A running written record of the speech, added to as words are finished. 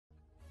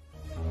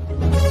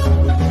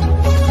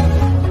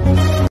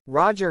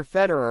Roger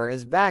Federer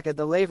is back at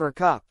the Laver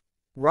Cup.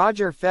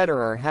 Roger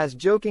Federer has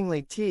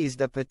jokingly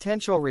teased a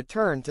potential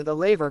return to the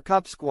Laver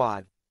Cup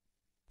squad.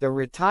 The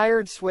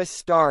retired Swiss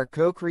star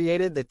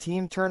co-created the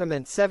team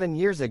tournament 7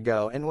 years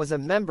ago and was a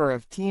member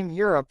of Team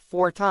Europe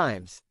 4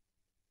 times.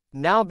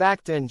 Now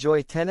back to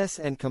enjoy tennis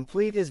and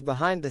complete his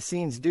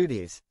behind-the-scenes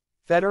duties,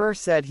 Federer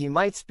said he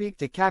might speak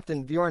to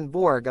captain Bjorn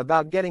Borg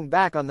about getting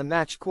back on the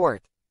match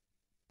court.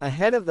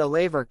 Ahead of the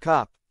Laver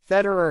Cup,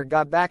 Federer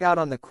got back out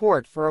on the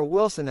court for a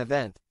Wilson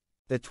event.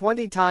 The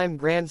 20-time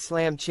Grand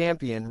Slam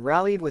champion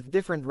rallied with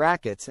different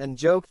rackets and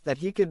joked that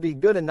he could be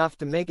good enough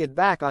to make it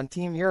back on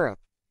Team Europe.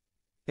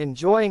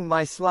 "Enjoying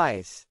my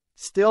slice.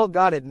 Still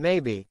got it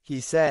maybe," he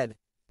said.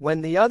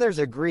 When the others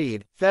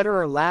agreed,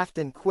 Federer laughed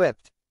and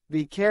quipped,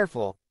 "Be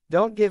careful,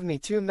 don't give me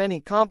too many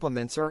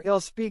compliments or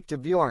I'll speak to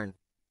Bjorn."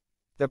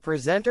 The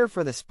presenter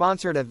for the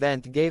sponsored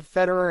event gave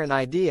Federer an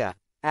idea,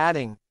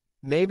 adding,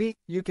 "Maybe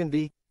you can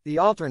be the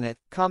alternate,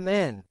 come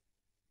in."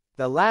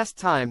 The last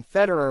time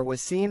Federer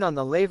was seen on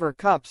the Laver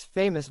Cup's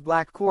famous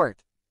black court,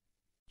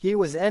 he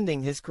was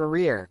ending his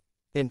career.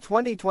 In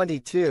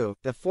 2022,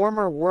 the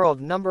former world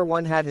number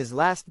 1 had his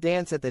last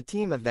dance at the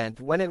team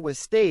event when it was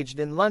staged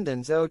in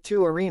London's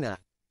O2 Arena.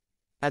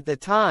 At the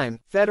time,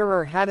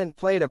 Federer hadn't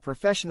played a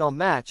professional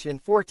match in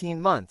 14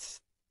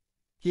 months.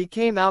 He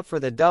came out for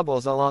the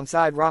doubles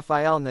alongside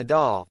Rafael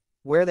Nadal,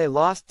 where they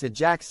lost to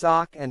Jack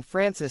Sock and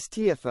Francis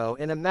Tiafoe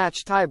in a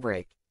match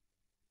tiebreak.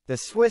 The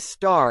Swiss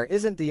star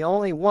isn't the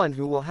only one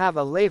who will have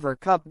a Laver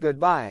Cup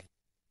goodbye.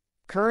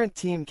 Current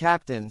team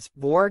captains,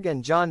 Borg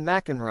and John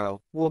McEnroe,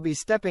 will be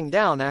stepping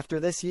down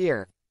after this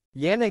year.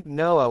 Yannick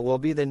Noah will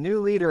be the new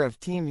leader of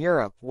Team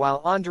Europe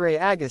while Andre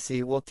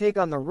Agassi will take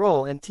on the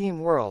role in Team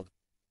World.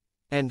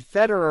 And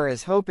Federer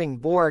is hoping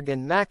Borg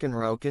and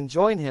McEnroe can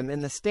join him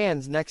in the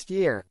stands next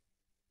year.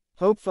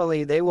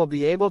 "Hopefully they will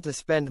be able to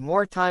spend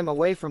more time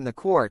away from the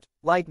court,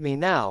 like me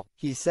now,"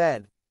 he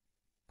said.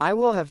 "I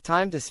will have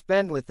time to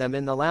spend with them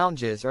in the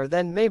lounges or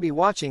then maybe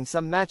watching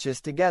some matches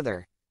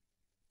together.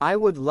 I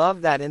would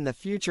love that in the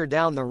future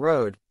down the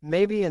road,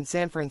 maybe in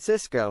San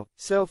Francisco,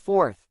 so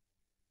forth."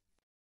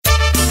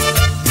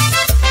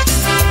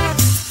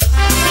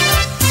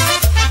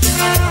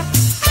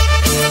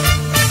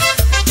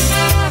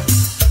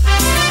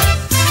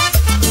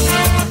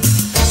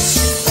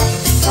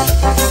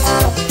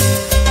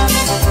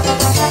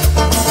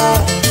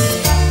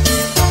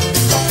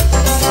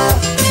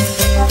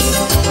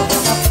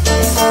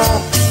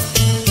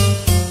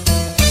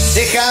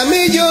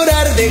 Déjame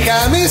llorar,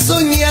 déjame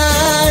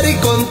soñar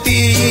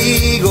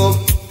contigo,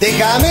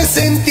 déjame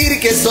sentir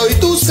que soy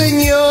tu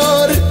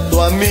señor,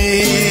 tu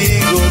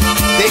amigo.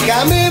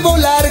 Déjame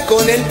volar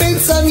con el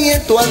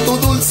pensamiento a tu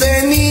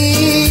dulce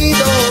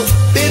nido.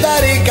 Te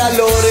daré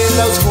calor en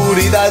la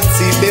oscuridad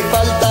si te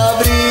falta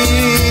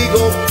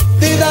abrigo.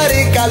 Te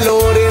daré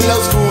calor en la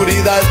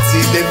oscuridad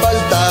si te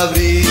falta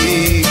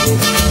abrigo.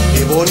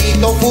 Qué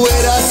bonito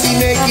fuera si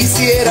me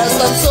quisieras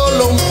tan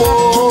solo un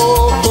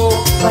poco.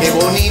 Qué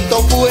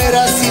bonito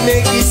fuera si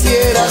me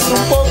quisieras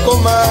un poco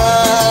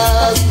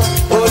más.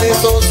 Con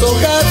esos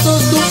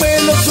ojazos, tu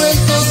pelo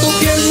suelto, tu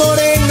piel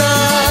morena,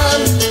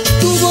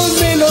 tu voz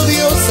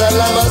melodiosa,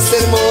 la más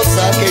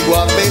hermosa, qué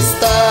guapa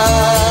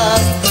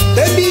estás.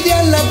 Te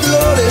envidian las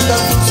flores,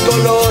 dan tus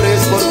colores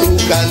por tu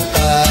cantar.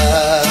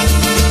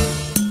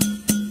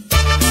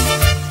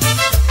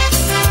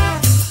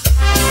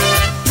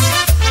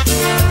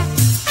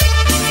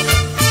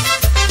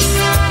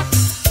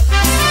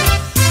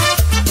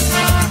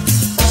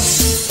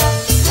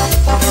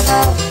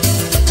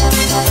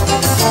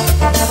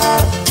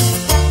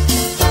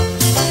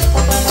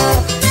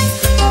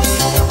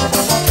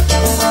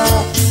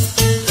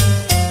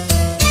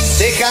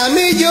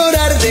 Déjame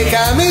llorar,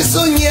 déjame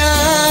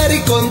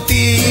soñar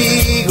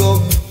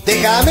contigo.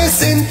 Déjame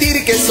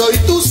sentir que soy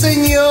tu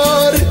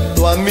señor,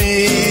 tu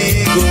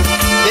amigo.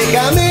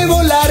 Déjame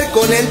volar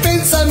con el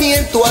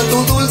pensamiento a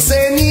tu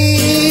dulce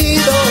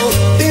nido.